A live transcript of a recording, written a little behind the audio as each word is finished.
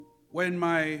When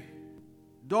my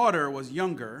daughter was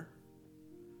younger,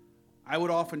 I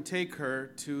would often take her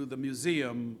to the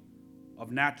Museum of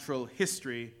Natural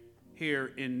History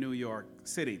here in New York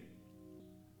City.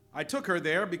 I took her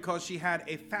there because she had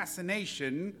a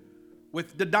fascination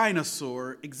with the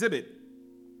dinosaur exhibit.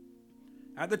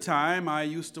 At the time, I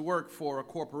used to work for a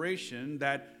corporation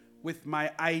that, with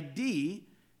my ID,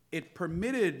 it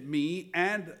permitted me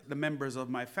and the members of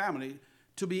my family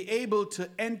to be able to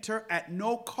enter at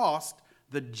no cost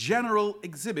the general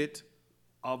exhibit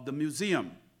of the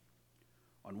museum.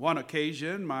 On one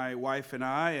occasion, my wife and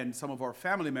I and some of our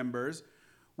family members,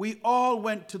 we all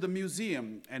went to the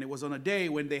museum, and it was on a day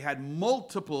when they had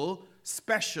multiple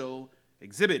special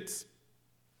exhibits.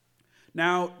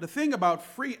 Now, the thing about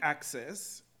free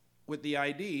access with the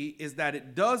ID is that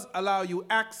it does allow you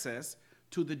access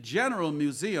to the general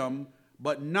museum,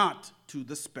 but not to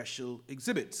the special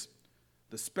exhibits.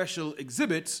 The special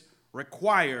exhibits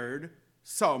required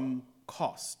some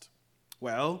cost.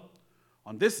 Well,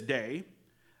 on this day,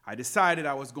 I decided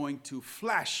I was going to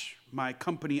flash my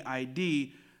company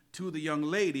ID to the young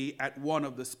lady at one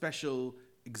of the special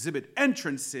exhibit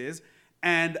entrances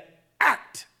and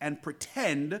act and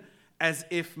pretend as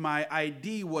if my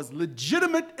ID was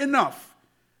legitimate enough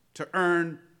to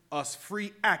earn us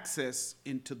free access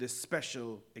into this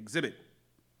special exhibit.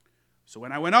 So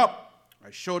when I went up, I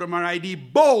showed her my ID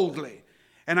boldly,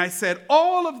 and I said,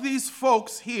 all of these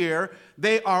folks here,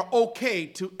 they are okay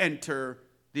to enter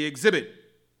the exhibit.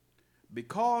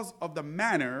 Because of the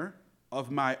manner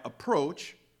of my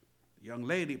approach, the young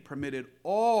lady permitted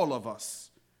all of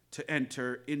us to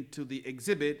enter into the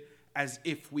exhibit as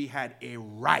if we had a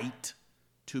right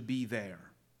to be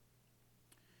there.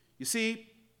 You see,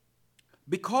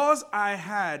 because I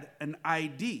had an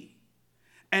ID,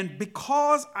 and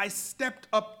because I stepped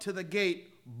up to the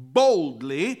gate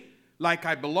boldly, like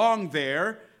I belonged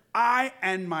there, I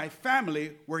and my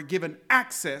family were given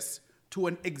access to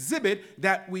an exhibit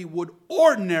that we would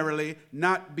ordinarily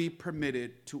not be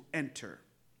permitted to enter.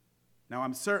 Now,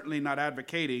 I'm certainly not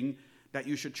advocating that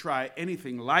you should try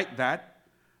anything like that,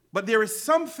 but there is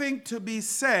something to be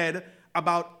said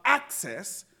about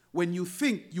access when you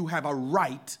think you have a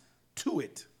right to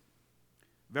it.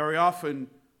 Very often,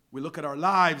 we look at our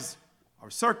lives, our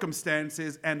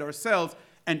circumstances, and ourselves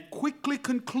and quickly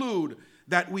conclude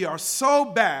that we are so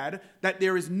bad that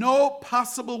there is no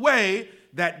possible way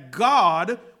that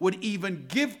God would even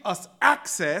give us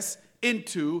access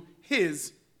into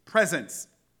His presence.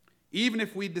 Even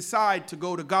if we decide to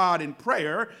go to God in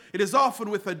prayer, it is often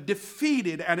with a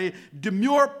defeated and a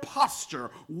demure posture,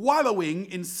 wallowing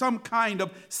in some kind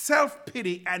of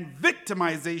self-pity and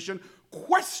victimization,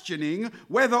 questioning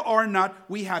whether or not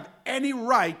we have any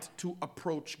right to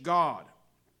approach God.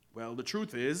 Well, the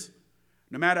truth is,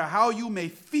 no matter how you may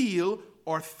feel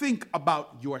or think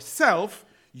about yourself,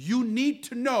 you need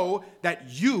to know that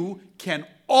you can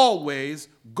always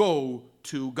go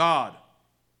to God.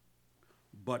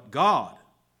 But God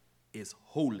is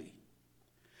holy.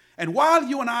 And while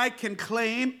you and I can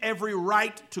claim every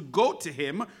right to go to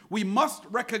Him, we must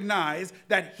recognize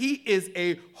that He is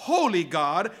a holy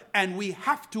God, and we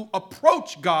have to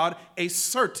approach God a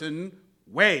certain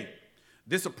way.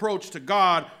 This approach to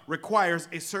God requires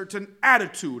a certain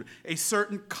attitude, a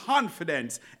certain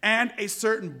confidence, and a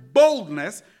certain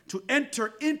boldness to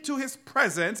enter into His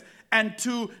presence. And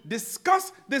to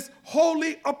discuss this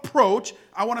holy approach,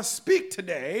 I want to speak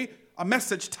today a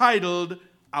message titled,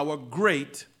 Our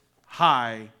Great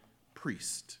High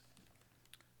Priest.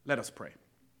 Let us pray.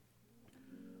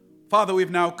 Father,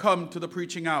 we've now come to the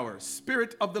preaching hour.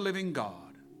 Spirit of the living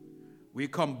God, we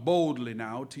come boldly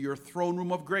now to your throne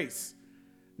room of grace,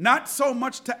 not so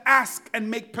much to ask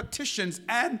and make petitions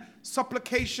and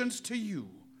supplications to you,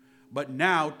 but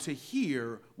now to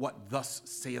hear what thus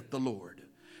saith the Lord.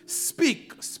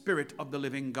 Speak, Spirit of the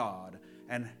living God,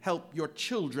 and help your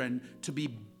children to be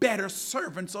better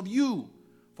servants of you,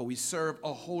 for we serve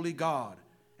a holy God,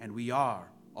 and we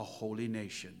are a holy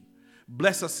nation.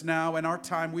 Bless us now in our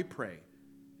time, we pray.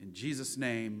 In Jesus'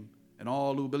 name, and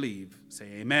all who believe, say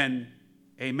amen,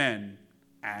 amen,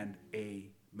 and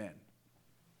amen.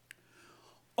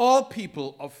 All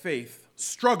people of faith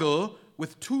struggle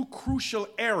with two crucial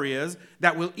areas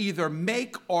that will either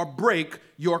make or break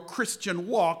your Christian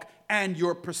walk and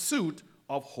your pursuit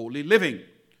of holy living.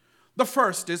 The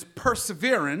first is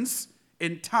perseverance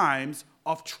in times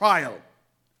of trial.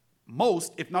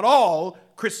 Most, if not all,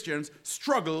 Christians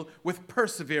struggle with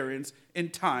perseverance in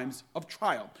times of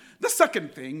trial. The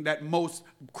second thing that most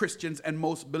Christians and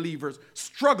most believers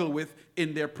struggle with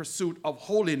in their pursuit of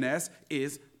holiness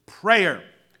is prayer.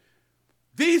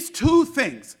 These two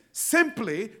things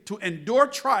simply to endure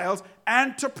trials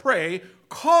and to pray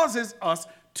causes us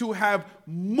to have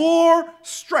more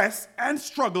stress and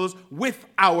struggles with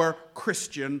our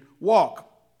Christian walk.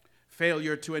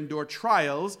 Failure to endure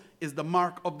trials is the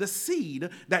mark of the seed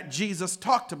that Jesus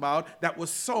talked about that was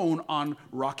sown on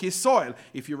rocky soil.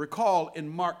 If you recall in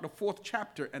Mark, the 4th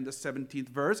chapter and the 17th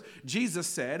verse, Jesus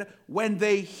said, when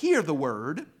they hear the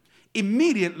word,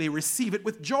 immediately receive it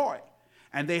with joy,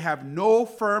 and they have no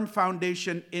firm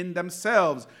foundation in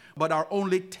themselves, but are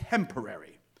only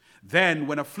temporary. Then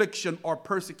when affliction or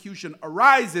persecution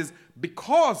arises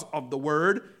because of the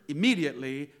word,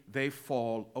 immediately they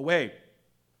fall away.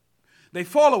 They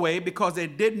fall away because they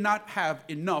did not have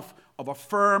enough of a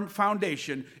firm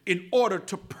foundation in order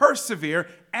to persevere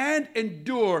and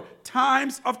endure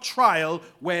times of trial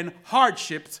when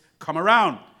hardships come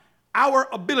around. Our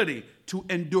ability to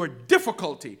endure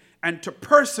difficulty and to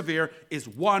persevere is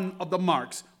one of the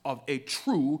marks of a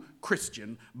true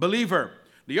Christian believer.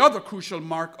 The other crucial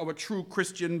mark of a true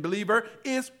Christian believer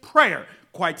is prayer.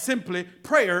 Quite simply,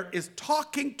 prayer is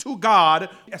talking to God,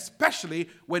 especially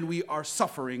when we are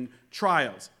suffering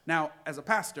trials. Now, as a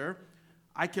pastor,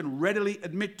 I can readily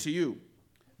admit to you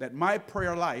that my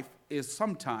prayer life is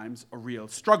sometimes a real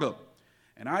struggle.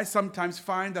 And I sometimes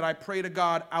find that I pray to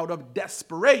God out of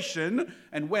desperation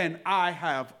and when I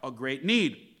have a great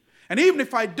need. And even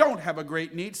if I don't have a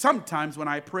great need, sometimes when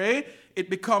I pray, it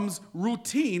becomes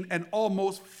routine and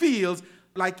almost feels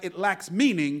like it lacks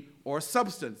meaning or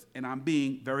substance. And I'm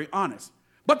being very honest.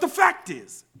 But the fact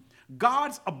is,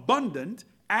 God's abundant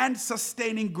and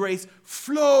sustaining grace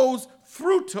flows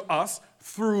through to us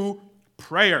through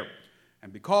prayer.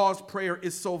 And because prayer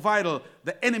is so vital,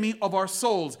 the enemy of our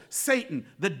souls, Satan,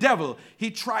 the devil,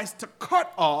 he tries to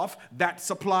cut off that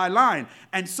supply line.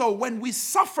 And so when we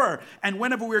suffer and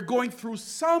whenever we're going through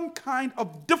some kind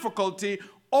of difficulty,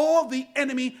 all the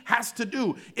enemy has to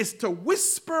do is to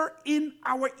whisper in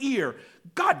our ear,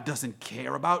 God doesn't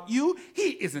care about you. He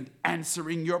isn't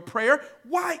answering your prayer.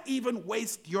 Why even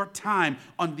waste your time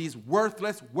on these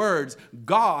worthless words?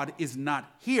 God is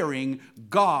not hearing.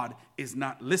 God is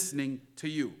not listening to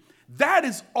you. That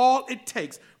is all it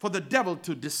takes for the devil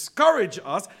to discourage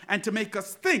us and to make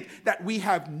us think that we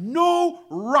have no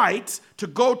right to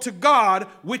go to God,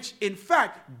 which in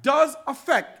fact does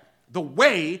affect the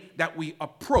way that we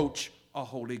approach a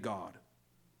holy God.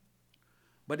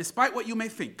 But despite what you may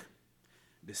think,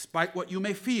 despite what you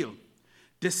may feel,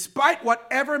 despite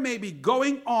whatever may be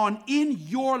going on in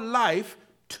your life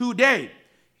today,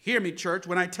 hear me, church,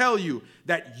 when I tell you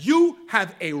that you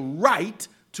have a right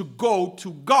to go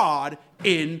to God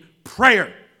in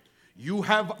prayer. You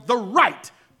have the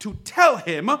right to tell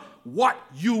him what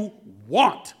you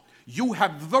want. You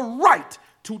have the right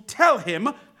to tell him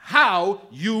how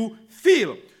you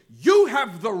feel. You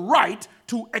have the right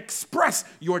to express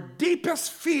your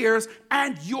deepest fears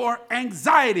and your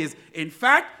anxieties. In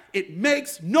fact, it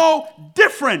makes no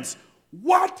difference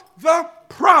what the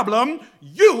problem.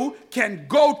 You can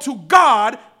go to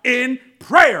God in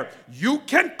prayer. You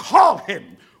can call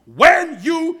him when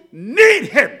you need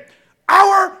him.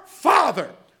 Our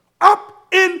Father up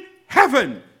in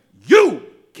heaven, you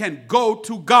can go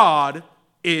to God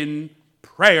in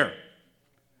prayer.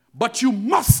 But you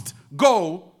must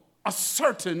go a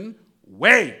certain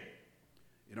way.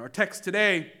 In our text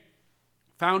today,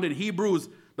 found in Hebrews,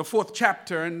 the 4th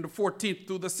chapter and the 14th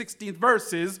through the 16th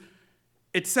verses,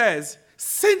 it says,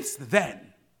 since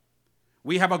then,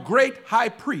 we have a great high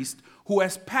priest who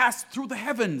has passed through the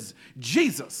heavens,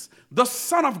 Jesus, the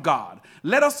Son of God.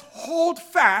 Let us hold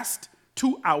fast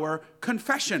to our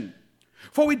confession.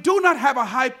 For we do not have a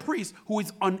high priest who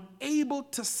is unable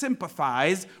to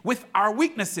sympathize with our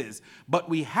weaknesses, but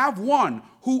we have one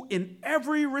who in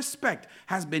every respect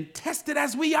has been tested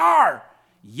as we are,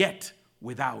 yet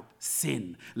without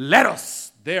sin. Let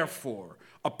us, therefore,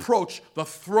 approach the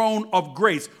throne of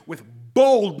grace with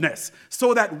boldness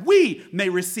so that we may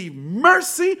receive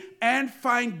mercy and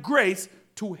find grace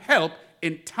to help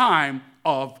in time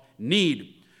of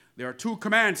need. There are 2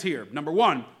 commands here. Number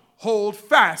 1, hold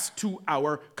fast to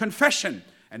our confession.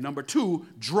 And number 2,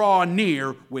 draw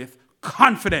near with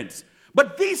confidence.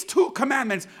 But these 2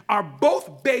 commandments are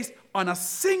both based on a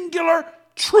singular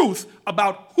truth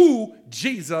about who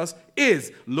Jesus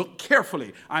is. Look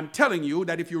carefully. I'm telling you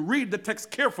that if you read the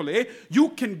text carefully, you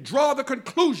can draw the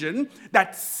conclusion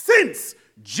that since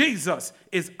Jesus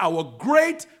is our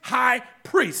great high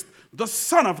priest, the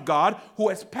Son of God, who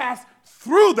has passed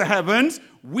through the heavens,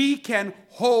 we can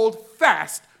hold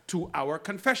fast to our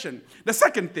confession. The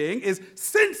second thing is,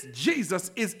 since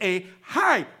Jesus is a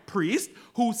high priest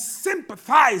who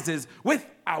sympathizes with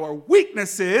our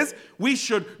weaknesses, we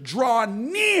should draw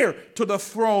near to the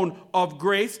throne of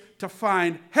grace to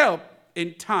find help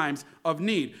in times of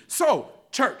need. So,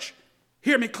 church,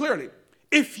 hear me clearly.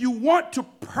 If you want to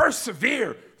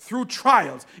persevere through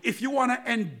trials, if you want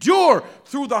to endure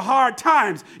through the hard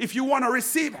times, if you want to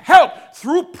receive help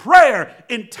through prayer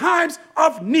in times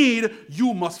of need,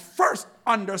 you must first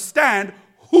understand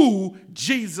who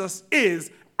Jesus is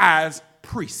as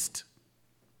priest.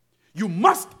 You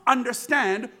must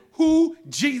understand who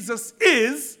Jesus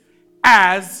is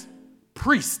as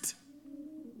priest.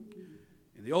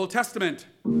 In the Old Testament,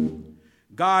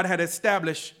 God had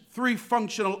established 3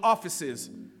 functional offices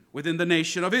within the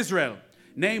nation of Israel,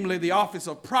 namely the office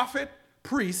of prophet,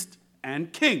 priest,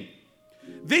 and king.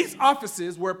 These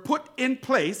offices were put in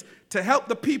place to help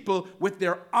the people with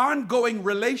their ongoing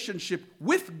relationship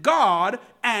with God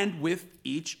and with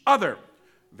each other.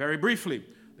 Very briefly,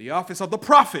 the office of the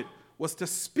prophet was to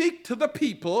speak to the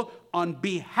people on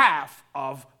behalf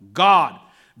of God.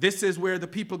 This is where the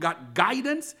people got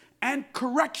guidance and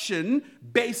correction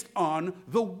based on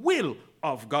the will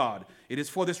of God. It is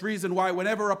for this reason why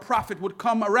whenever a prophet would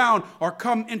come around or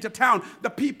come into town,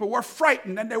 the people were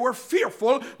frightened and they were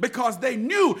fearful because they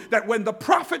knew that when the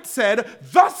prophet said,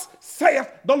 "Thus saith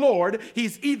the Lord,"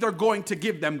 he's either going to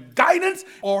give them guidance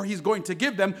or he's going to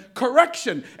give them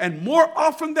correction. And more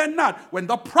often than not, when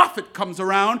the prophet comes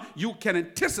around, you can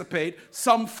anticipate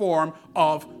some form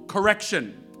of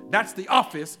correction. That's the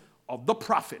office of the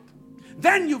prophet.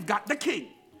 Then you've got the king.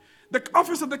 The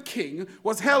office of the king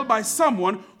was held by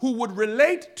someone who would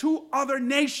relate to other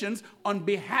nations on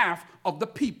behalf of the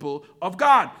people of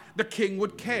God. The king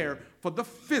would care for the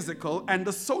physical and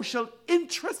the social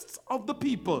interests of the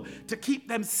people to keep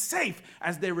them safe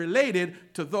as they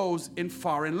related to those in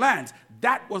foreign lands.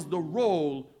 That was the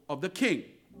role of the king.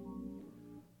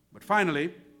 But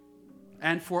finally,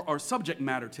 and for our subject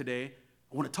matter today,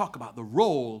 I want to talk about the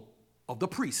role of the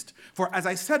priest. For as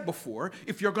I said before,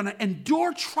 if you're going to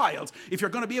endure trials, if you're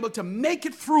going to be able to make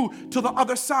it through to the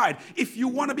other side, if you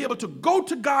want to be able to go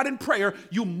to God in prayer,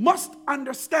 you must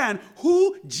understand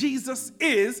who Jesus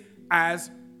is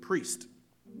as priest.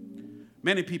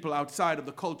 Many people outside of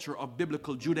the culture of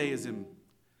biblical Judaism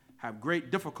have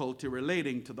great difficulty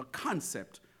relating to the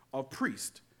concept of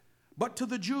priest. But to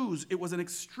the Jews, it was an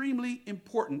extremely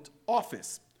important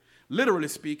office. Literally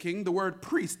speaking, the word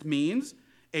priest means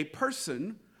a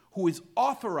person who is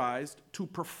authorized to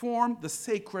perform the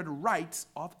sacred rites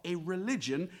of a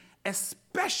religion,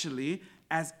 especially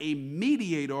as a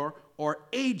mediator or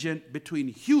agent between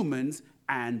humans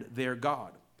and their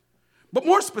God. But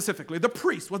more specifically, the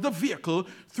priest was the vehicle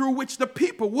through which the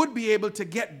people would be able to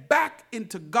get back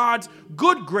into God's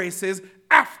good graces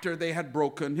after they had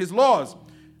broken his laws.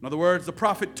 In other words, the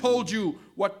prophet told you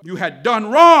what you had done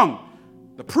wrong.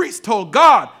 The priest told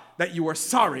God that you were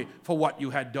sorry for what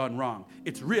you had done wrong.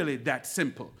 It's really that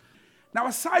simple. Now,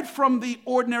 aside from the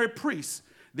ordinary priests,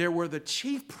 there were the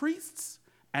chief priests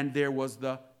and there was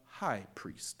the high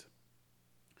priest.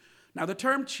 Now, the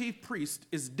term chief priest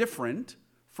is different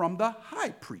from the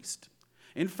high priest.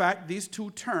 In fact, these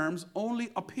two terms only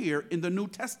appear in the New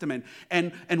Testament.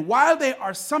 And while they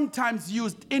are sometimes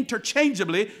used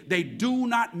interchangeably, they do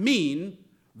not mean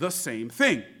the same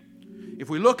thing. If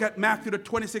we look at Matthew, the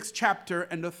 26th chapter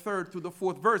and the 3rd through the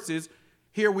 4th verses,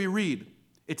 here we read,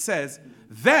 it says,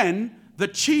 "Then the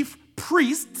chief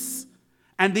priests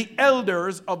and the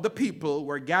elders of the people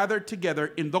were gathered together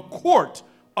in the court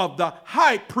of the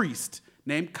high priest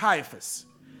named Caiaphas.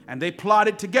 And they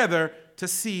plotted together to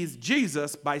seize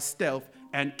Jesus by stealth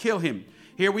and kill him."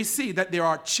 Here we see that there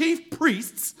are chief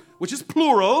priests, which is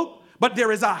plural, but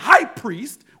there is a high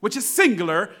priest, which is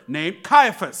singular, named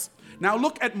Caiaphas. Now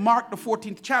look at Mark, the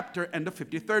 14th chapter and the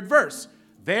 53rd verse.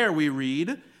 There we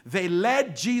read, "They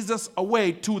led Jesus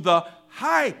away to the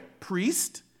high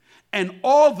priest, and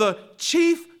all the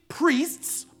chief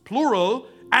priests, plural,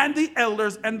 and the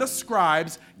elders and the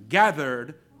scribes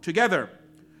gathered together."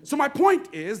 So my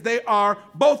point is they are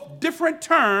both different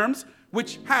terms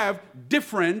which have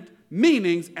different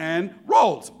meanings and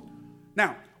roles.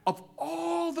 Now, of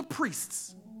all the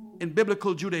priests in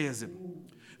biblical Judaism,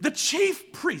 the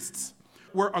chief priests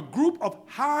were a group of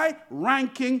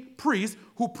high-ranking priests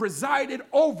who presided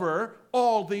over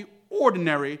all the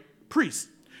ordinary priests.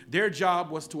 Their job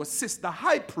was to assist the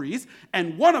high priest,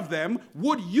 and one of them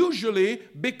would usually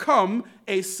become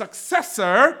a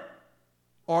successor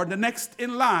or the next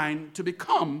in line to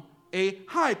become a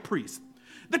high priest.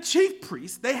 The chief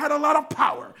priests, they had a lot of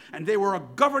power, and they were a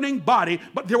governing body,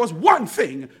 but there was one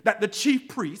thing that the chief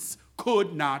priests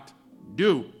could not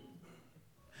do.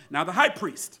 Now, the high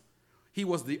priest, he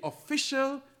was the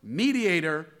official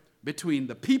mediator between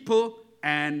the people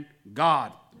and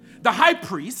God. The high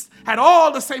priest had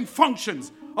all the same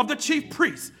functions of the chief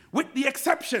priest, with the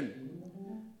exception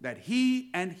that he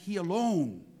and he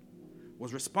alone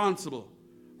was responsible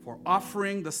for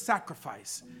offering the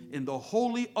sacrifice in the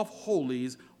Holy of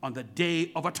Holies on the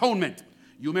Day of Atonement.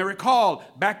 You may recall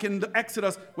back in the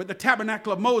Exodus with the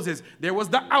tabernacle of Moses, there was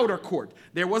the outer court,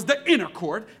 there was the inner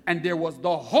court, and there was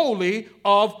the Holy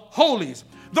of Holies.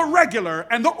 The regular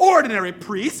and the ordinary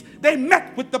priests, they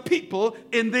met with the people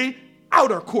in the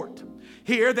outer court.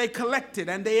 Here they collected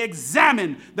and they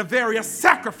examined the various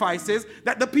sacrifices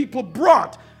that the people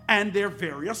brought and their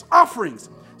various offerings.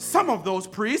 Some of those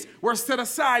priests were set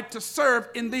aside to serve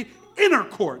in the inner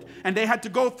court, and they had to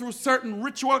go through certain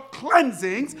ritual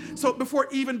cleansings so before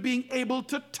even being able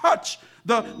to touch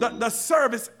the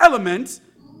service elements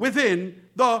within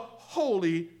the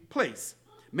holy place.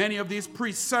 Many of these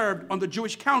priests served on the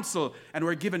Jewish council and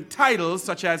were given titles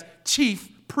such as chief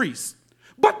priests.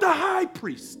 But the high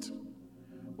priest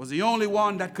was the only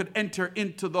one that could enter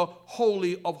into the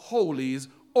Holy of Holies,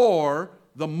 or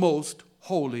the most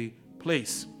holy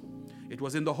place. It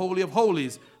was in the Holy of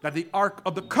Holies that the Ark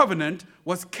of the Covenant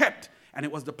was kept, and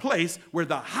it was the place where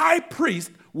the high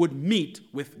priest would meet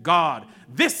with God.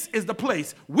 This is the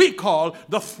place we call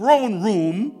the throne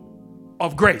room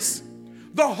of grace.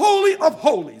 The Holy of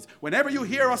Holies. Whenever you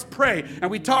hear us pray and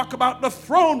we talk about the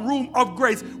throne room of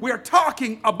grace, we are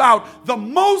talking about the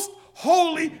most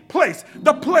holy place,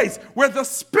 the place where the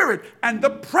Spirit and the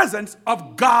presence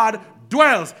of God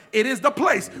dwells. It is the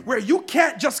place where you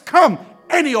can't just come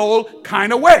any old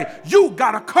kind of way. You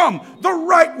gotta come the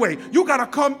right way. You gotta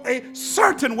come a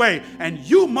certain way, and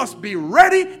you must be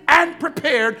ready and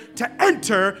prepared to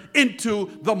enter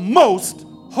into the most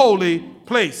holy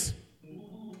place.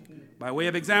 By way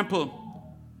of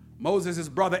example, Moses'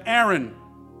 brother Aaron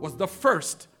was the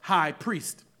first high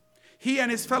priest. He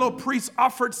and his fellow priests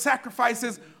offered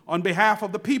sacrifices on behalf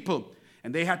of the people,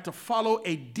 and they had to follow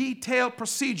a detailed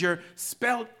procedure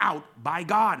spelled out by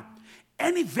God.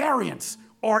 Any variance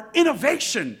or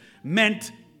innovation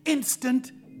meant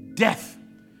instant death.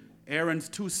 Aaron's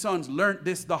two sons learned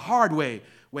this the hard way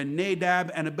when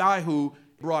Nadab and Abihu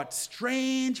brought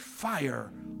strange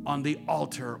fire on the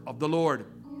altar of the Lord.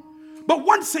 But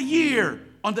once a year,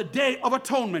 on the Day of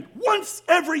Atonement, once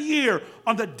every year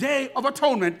on the Day of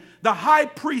Atonement, the high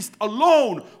priest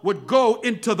alone would go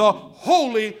into the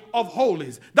Holy of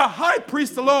Holies. The high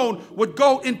priest alone would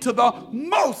go into the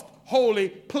most holy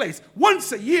place.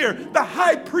 Once a year, the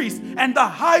high priest and the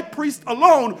high priest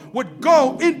alone would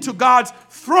go into God's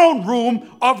throne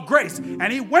room of grace.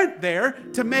 And he went there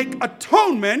to make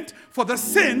atonement for the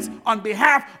sins on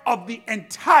behalf of the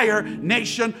entire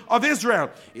nation of Israel.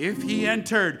 If he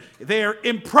entered there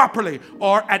improperly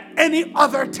or at any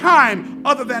other time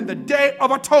other than the Day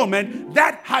of Atonement,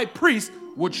 that high priest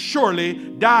would surely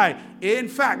die. In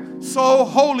fact, so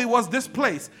holy was this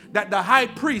place that the high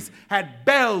priest had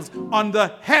bells on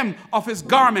the hem of his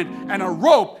garment and a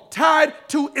rope tied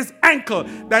to his ankle,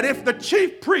 that if the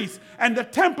chief priest and the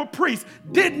temple priest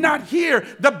did not hear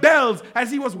the bells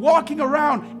as he was walking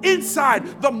around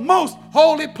inside the most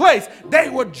holy place, they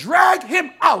would drag him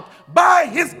out by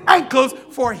his ankles,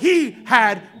 for he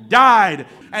had died.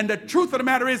 And the truth of the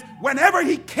matter is, whenever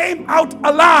he came out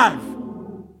alive,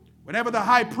 whenever the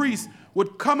high priest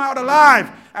would come out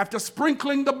alive after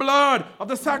sprinkling the blood of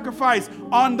the sacrifice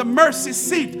on the mercy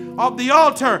seat of the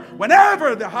altar,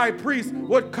 whenever the high priest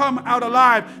would come out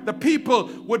alive, the people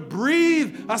would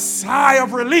breathe a sigh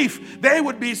of relief. They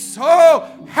would be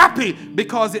so happy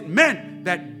because it meant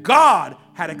that God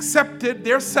had accepted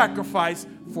their sacrifice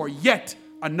for yet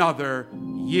another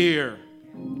year.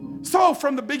 So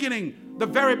from the beginning, the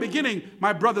very beginning,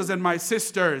 my brothers and my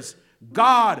sisters,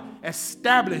 God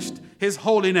established his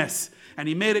holiness, and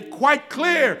he made it quite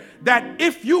clear that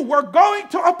if you were going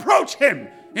to approach him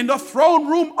in the throne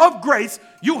room of grace,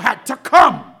 you had to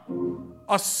come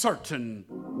a certain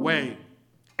way.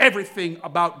 Everything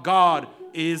about God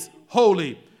is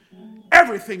holy.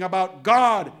 Everything about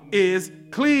God is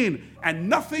clean, and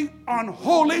nothing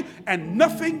unholy and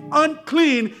nothing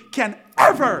unclean can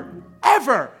ever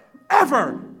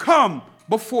come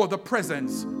before the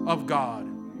presence of God.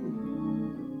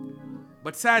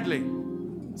 But sadly,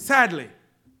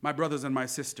 my brothers and my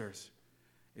sisters,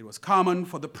 it was common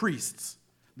for the priests,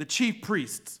 the chief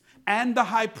priests, and the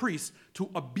high priests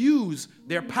to abuse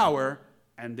their power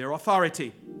and their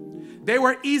authority. They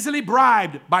were easily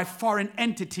bribed by foreign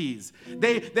entities.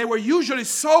 They were usually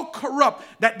so corrupt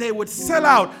that they would sell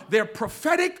out their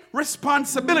prophetic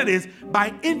responsibilities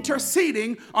by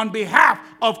interceding on behalf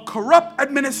of corrupt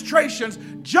administrations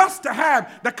just to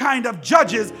have the kind of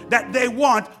judges that they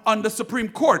want on the Supreme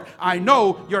Court. I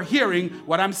know you're hearing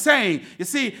what I'm saying. You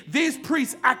see, these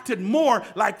priests acted more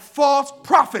like false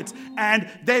prophets, and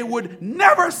they would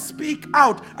never speak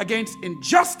out against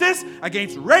injustice,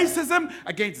 against racism,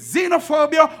 against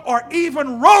xenophobia, or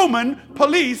even Roman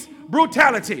police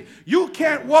brutality. You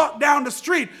can't walk down the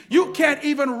street. You can't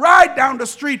even ride down the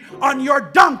street on your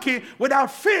donkey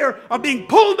without fear of being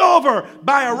pulled over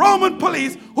by a Roman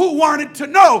police who wanted to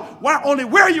know not only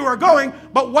where you are going,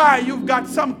 but why you've got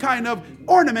some kind of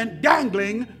ornament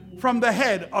dangling from the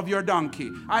head of your donkey.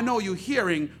 I know you're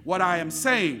hearing what I am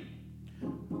saying.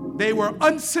 They were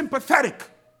unsympathetic,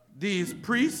 these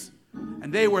priests,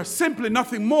 and they were simply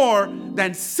nothing more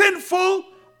than sinful,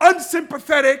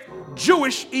 unsympathetic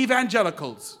Jewish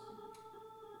evangelicals.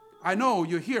 I know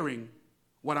you're hearing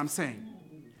what I'm saying.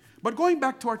 But going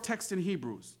back to our text in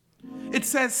Hebrews, it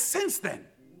says, since then,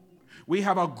 we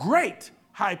have a great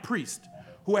high priest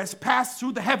who has passed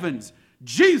through the heavens,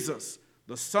 Jesus,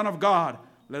 the Son of God.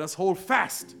 Let us hold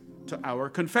fast to our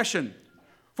confession.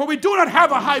 For we do not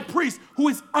have a high priest who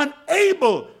is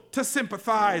unable to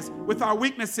sympathize with our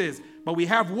weaknesses, but we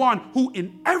have one who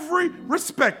in every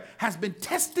respect has been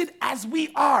tested as we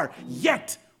are,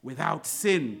 yet without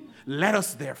sin. Let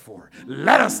us therefore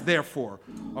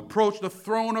approach the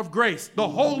throne of grace, the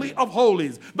Holy of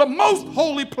Holies, the most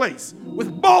holy place,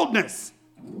 with boldness,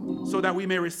 so that we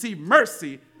may receive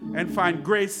mercy and find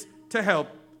grace to help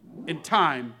in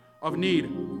time of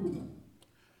need.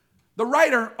 The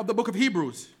writer of the book of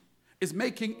Hebrews is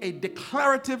making a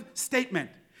declarative statement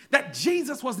that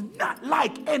Jesus was not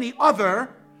like any other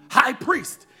high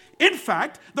priest. In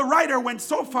fact, the writer went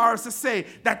so far as to say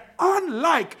that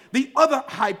unlike the other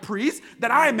high priests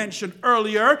that I mentioned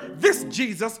earlier, this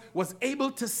Jesus was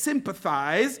able to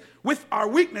sympathize with our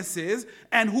weaknesses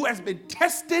and who has been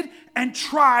tested and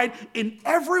tried in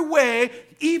every way,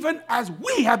 even as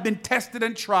we have been tested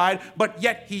and tried, but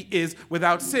yet he is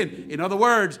without sin. In other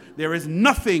words, there is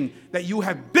nothing that you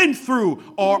have been through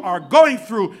or are going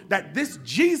through that this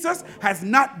Jesus has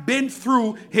not been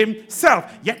through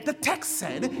himself. Yet the text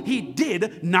said he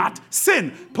did not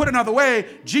sin. Put another way,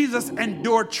 Jesus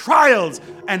endured trials,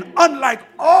 and unlike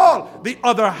all the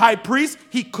other high priests,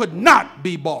 he could not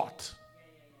be bought.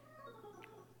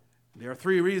 There are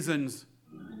three reasons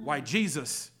why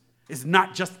Jesus is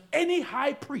not just any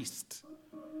high priest,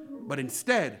 but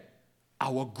instead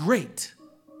our great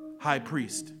high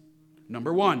priest.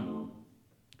 Number one,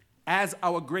 as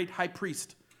our great high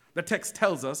priest, the text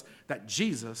tells us that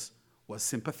Jesus was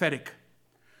sympathetic.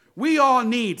 We all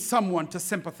need someone to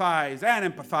sympathize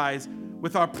and empathize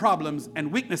with our problems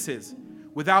and weaknesses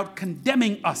without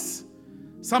condemning us.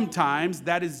 Sometimes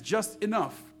that is just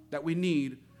enough that we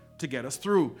need to get us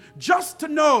through. Just to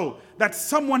know that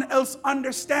someone else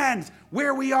understands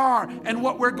where we are and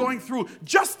what we're going through.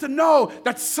 Just to know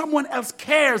that someone else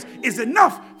cares is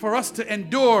enough for us to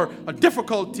endure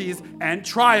difficulties and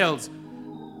trials.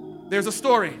 There's a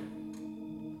story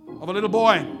of a little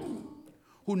boy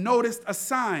who noticed a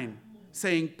sign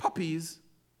saying puppies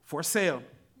for sale.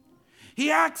 He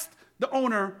asked the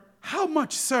owner, "How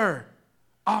much, sir,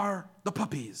 are the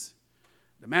puppies?"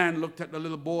 The man looked at the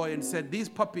little boy and said, "These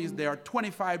puppies, they are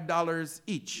 $25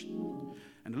 each."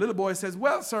 And the little boy says,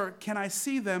 "Well, sir, can I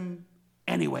see them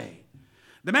anyway?"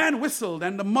 The man whistled,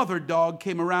 and the mother dog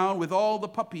came around with all the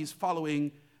puppies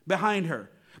following behind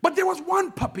her. But there was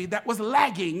one puppy that was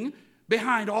lagging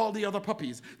behind all the other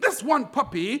puppies. This one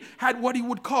puppy had what he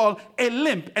would call a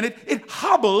limp, and it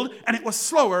hobbled, and it was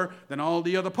slower than all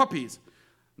the other puppies.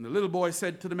 And the little boy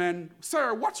said to the man,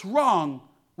 "Sir, what's wrong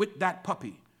with that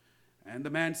puppy?" And the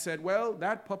man said, "Well,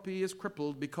 that puppy is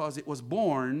crippled because it was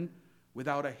born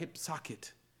without a hip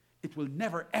socket. It will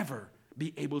never, ever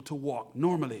be able to walk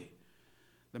normally."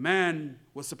 The man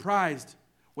was surprised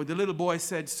when the little boy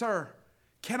said, "Sir,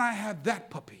 can I have that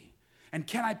puppy? And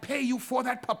can I pay you for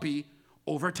that puppy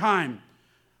over time?"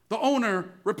 The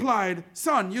owner replied,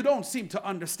 "Son, you don't seem to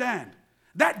understand.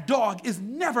 That dog is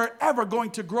never, ever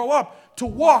going to grow up to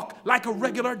walk like a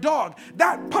regular dog.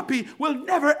 That puppy will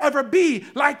never, ever be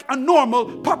like a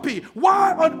normal puppy.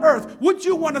 Why on earth would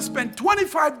you want to spend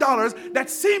 $25 that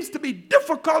seems to be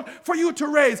difficult for you to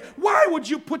raise? Why would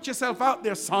you put yourself out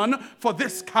there, son, for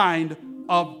this kind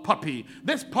of puppy?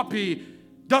 This puppy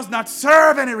does not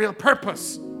serve any real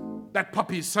purpose that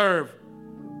puppies serve."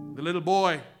 The little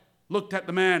boy looked at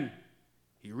the man.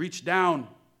 He reached down,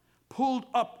 pulled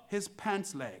up his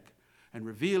pants leg, and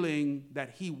revealing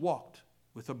that he walked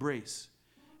with a brace.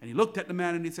 And he looked at the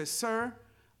man and he said, "Sir,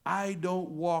 I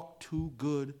don't walk too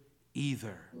good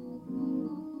either."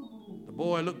 The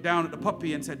boy looked down at the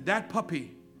puppy and said, "That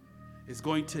puppy is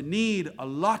going to need a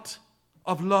lot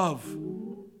of love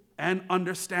and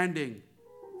understanding,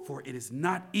 for it is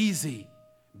not easy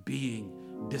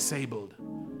being disabled."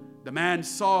 The man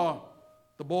saw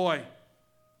the boy,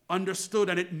 understood,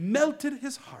 and it melted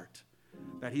his heart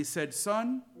that he said,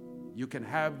 "Son, you can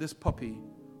have this puppy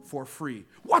for free."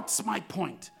 What's my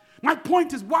point? My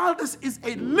point is, while this is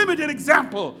a limited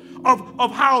example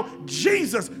of how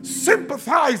Jesus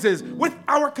sympathizes with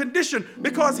our condition,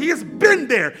 because he has been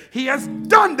there, he has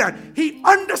done that, he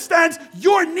understands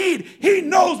your need. He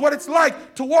knows what it's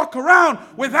like to walk around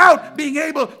without being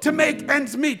able to make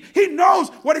ends meet. He knows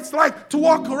what it's like to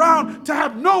walk around to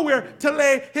have nowhere to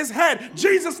lay his head.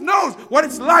 Jesus knows what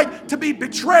it's like to be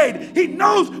betrayed. He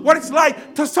knows what it's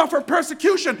like to suffer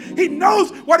persecution. He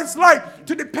knows what it's like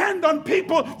to depend on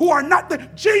people who are not there.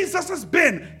 Jesus has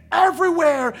been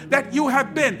everywhere that you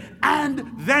have been, and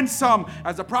then some.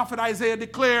 As the prophet Isaiah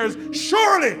declares,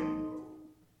 "Surely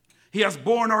he has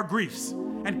borne our griefs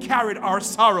and carried our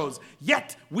sorrows,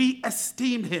 yet we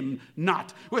esteemed him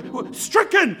not."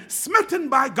 Stricken, smitten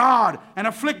by God, and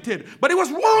afflicted, but he was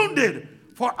wounded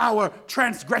for our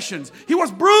transgressions. He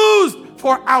was bruised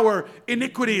for our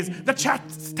iniquities. The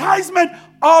chastisement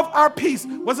of our peace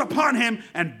was upon him,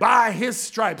 and by his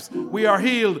stripes we are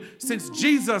healed. Since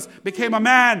Jesus became a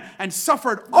man and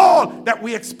suffered all that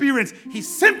we experience, he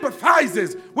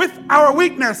sympathizes with our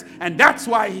weakness, and that's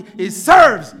why he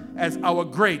serves as our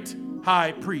great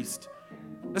high priest.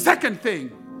 The second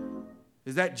thing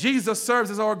is that Jesus serves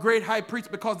as our great high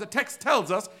priest because the text tells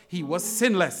us he was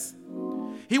sinless.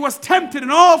 He was tempted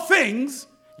in all things,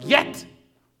 yet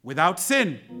without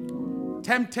sin.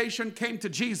 Temptation came to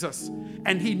Jesus,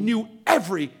 and he knew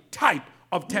every type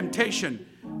of temptation.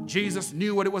 Jesus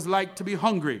knew what it was like to be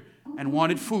hungry and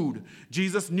wanted food.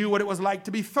 Jesus knew what it was like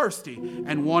to be thirsty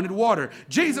and wanted water.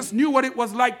 Jesus knew what it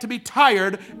was like to be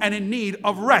tired and in need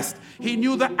of rest. He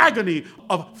knew the agony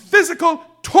of physical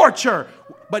torture,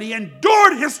 but he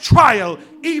endured his trial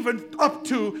even up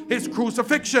to his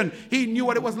crucifixion. He knew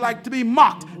what it was like to be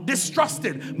mocked,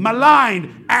 distrusted,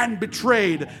 maligned, and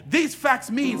betrayed. These facts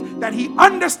mean that he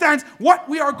understands what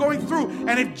we are going through.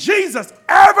 And if Jesus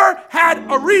ever had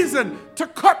a reason to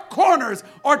cut corners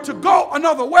or to go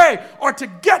another way or to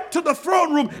get to the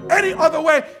throne room any other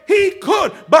way, he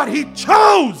could, but he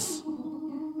chose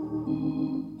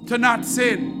to not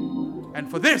sin.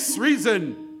 And for this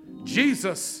reason,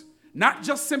 Jesus, not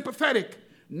just sympathetic,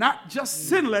 not just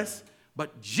sinless,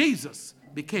 but Jesus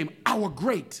became our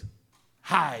great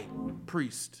high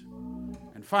priest.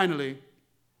 And finally,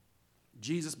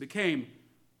 Jesus became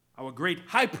our great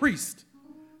high priest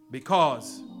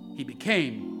because he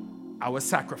became our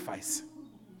sacrifice.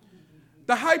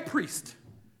 The high priest,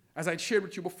 as I shared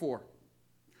with you before,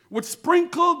 would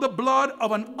sprinkle the blood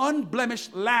of an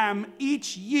unblemished lamb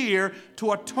each year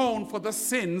to atone for the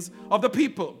sins of the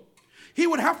people. He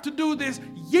would have to do this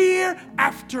year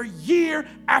after year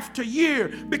after year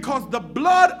because the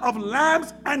blood of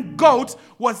lambs and goats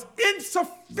was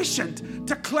insufficient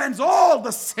to cleanse all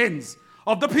the sins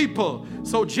of the people.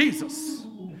 So Jesus,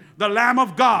 the Lamb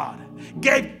of God,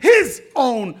 gave his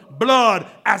own blood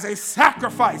as a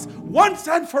sacrifice once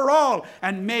and for all,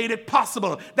 and made it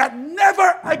possible that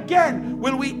never again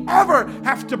will we ever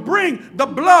have to bring the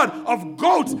blood of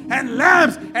goats and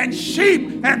lambs and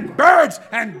sheep and birds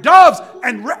and doves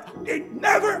and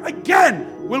never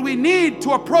again will we need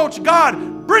to approach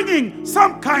God bringing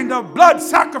some kind of blood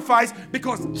sacrifice,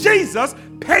 because Jesus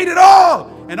paid it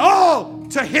all, and all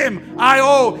to him I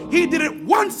owe. He did it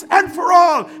once and for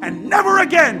all, and never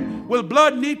again will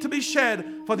blood need to be shed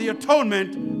for the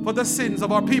atonement for the sins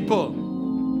of our people.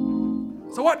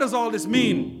 So what does all this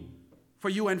mean for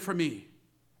you and for me?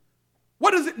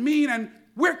 What does it mean, and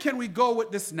where can we go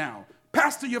with this now?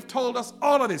 Pastor, you've told us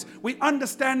all of this. We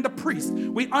understand the priest.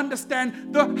 We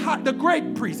understand the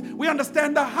great priest. We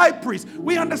understand the high priest.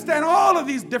 We understand all of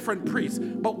these different priests.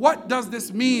 But what does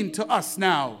this mean to us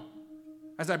now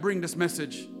as I bring this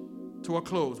message to a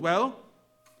close? Well,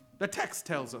 the text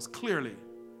tells us clearly,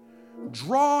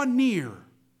 draw near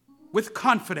with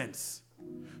confidence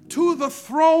to the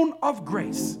throne of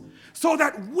grace so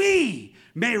that we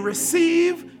may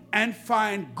receive and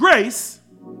find grace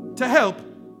to help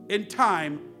in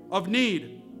time of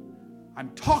need.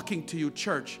 I'm talking to you,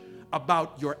 church,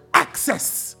 about your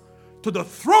access to the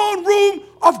throne room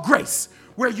of grace,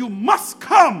 where you must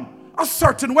come a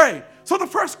certain way. So the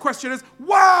first question is,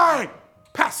 why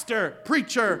pastor,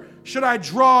 preacher, should I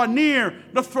draw near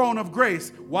the throne of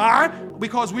grace? Why?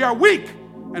 Because we are weak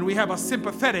and we have a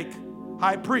sympathetic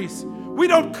high priest. We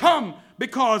don't come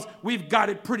because we've got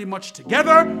it pretty much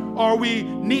together or we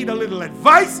need a little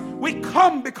advice. We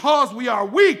come because we are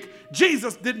weak.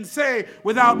 Jesus didn't say,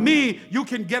 without me, you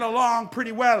can get along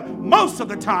pretty well most of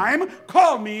the time.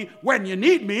 Call me when you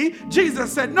need me.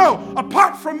 Jesus said, no,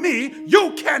 apart from me,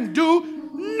 you can do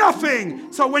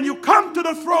nothing. So when you come to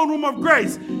the throne room of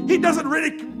grace, he doesn't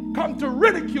really come to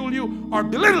ridicule you or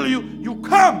belittle you. You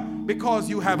come because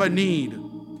you have a need.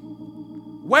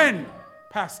 When,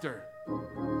 Pastor,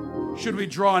 should we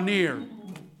draw near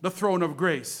the throne of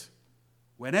grace?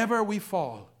 Whenever we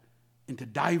fall into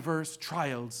diverse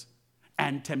trials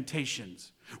and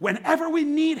temptations. Whenever we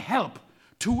need help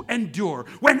to endure.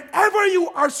 Whenever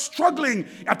you are struggling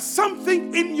at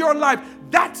something in your life,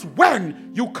 that's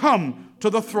when you come to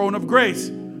the throne of grace.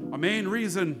 A main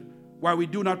reason why we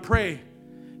do not pray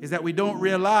is that we don't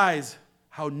realize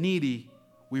how needy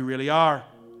we really are.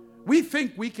 We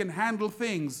think we can handle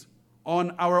things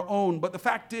on our own, but the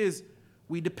fact is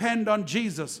we depend on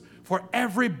Jesus for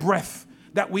every breath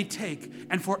that we take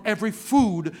and for every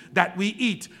food that we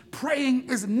eat. Praying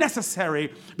is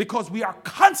necessary because we are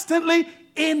constantly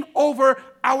in over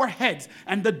our heads,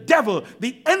 and the devil,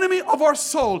 the enemy of our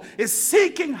soul, is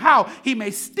seeking how he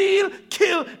may steal,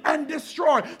 kill, and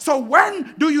destroy. So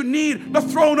when do you need the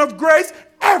throne of grace?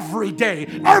 Every day,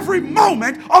 every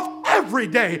moment of every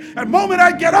day. The moment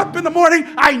I get up in the morning,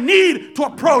 I need to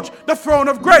approach the throne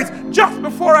of grace. Just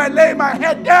before I lay my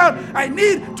head down, I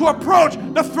need to approach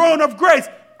the throne of grace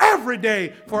every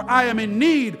day, for I am in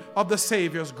need of the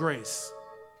Savior's grace.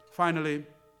 Finally,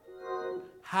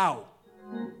 how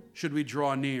should we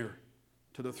draw near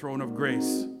to the throne of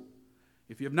grace?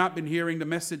 If you have not been hearing the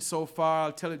message so far,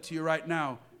 I'll tell it to you right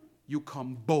now. You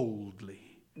come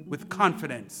boldly, with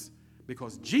confidence,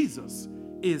 because Jesus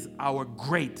is our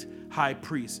great high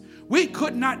priest. We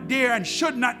could not dare and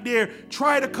should not dare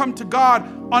try to come to God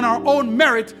on our own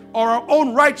merit or our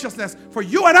own righteousness. For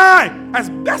you and I, as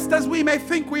best as we may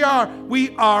think we are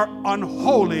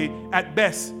unholy at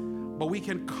best. But we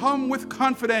can come with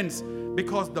confidence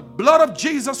because the blood of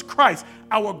Jesus Christ,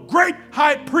 our great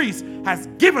high priest, has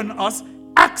given us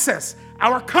access.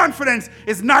 Our confidence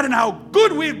is not in how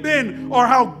good we've been or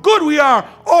how good we are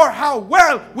or how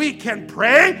well we can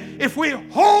pray. If we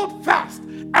hold fast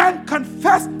and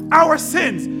confess our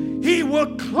sins, he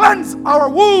will cleanse our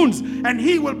wounds and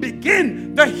he will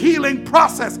begin the healing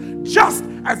process, just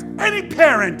as any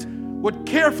parent would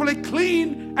carefully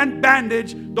clean and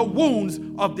bandage the wounds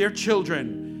of their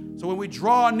children. So when we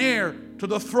draw near to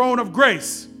the throne of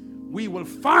grace, we will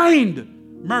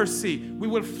find mercy. We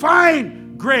will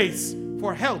find grace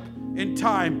for help in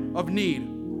time of need.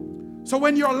 So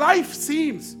when your life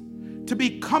seems to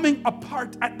be coming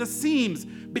apart at the seams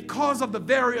because of the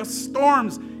various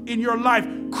storms in your life,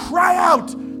 cry out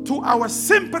to our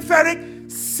sympathetic,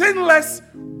 sinless,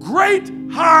 great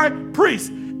high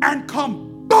priest and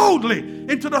come boldly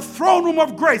into the throne room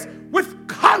of grace with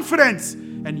confidence,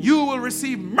 and you will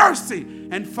receive mercy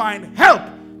and find help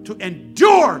to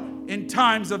endure in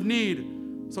times of need.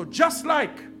 So just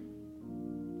like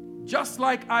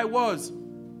I was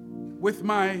with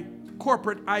my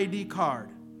corporate ID card,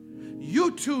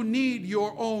 you too need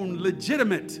your own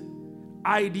legitimate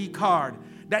ID card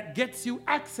that gets you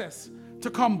access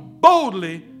to come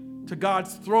boldly to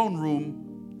God's throne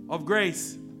room of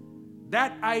grace.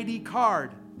 That ID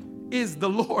card is the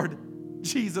Lord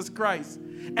Jesus Christ.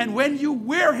 And when you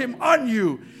wear him on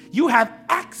you, you have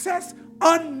access,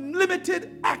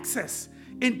 unlimited access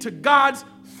into God's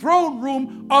throne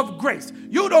room of grace.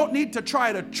 You don't need to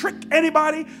try to trick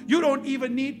anybody. You don't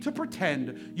even need to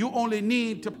pretend. You only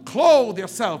need to clothe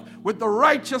yourself with the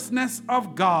righteousness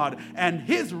of God, and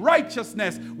his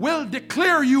righteousness will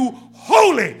declare you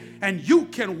holy, and you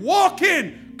can walk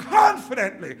in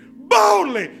confidently,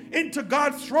 boldly into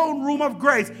God's throne room of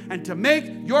grace and to make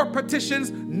your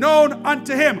petitions known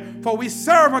unto him. For we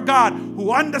serve a God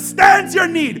who understands your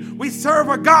need. We serve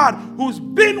a God who's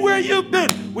been where you've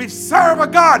been. We serve a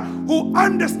God who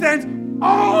understands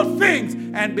all things.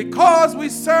 And because we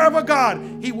serve a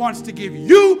God, he wants to give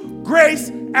you grace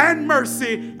and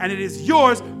mercy, and it is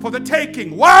yours for the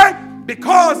taking. Why?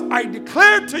 Because I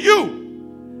declare to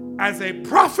you, as a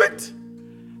prophet,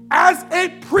 as a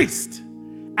priest,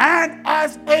 and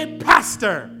as a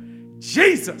pastor,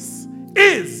 Jesus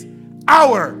is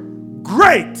our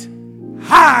great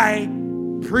high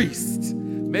priest.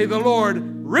 May the Lord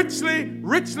richly,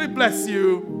 richly bless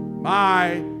you,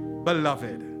 my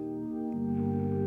beloved.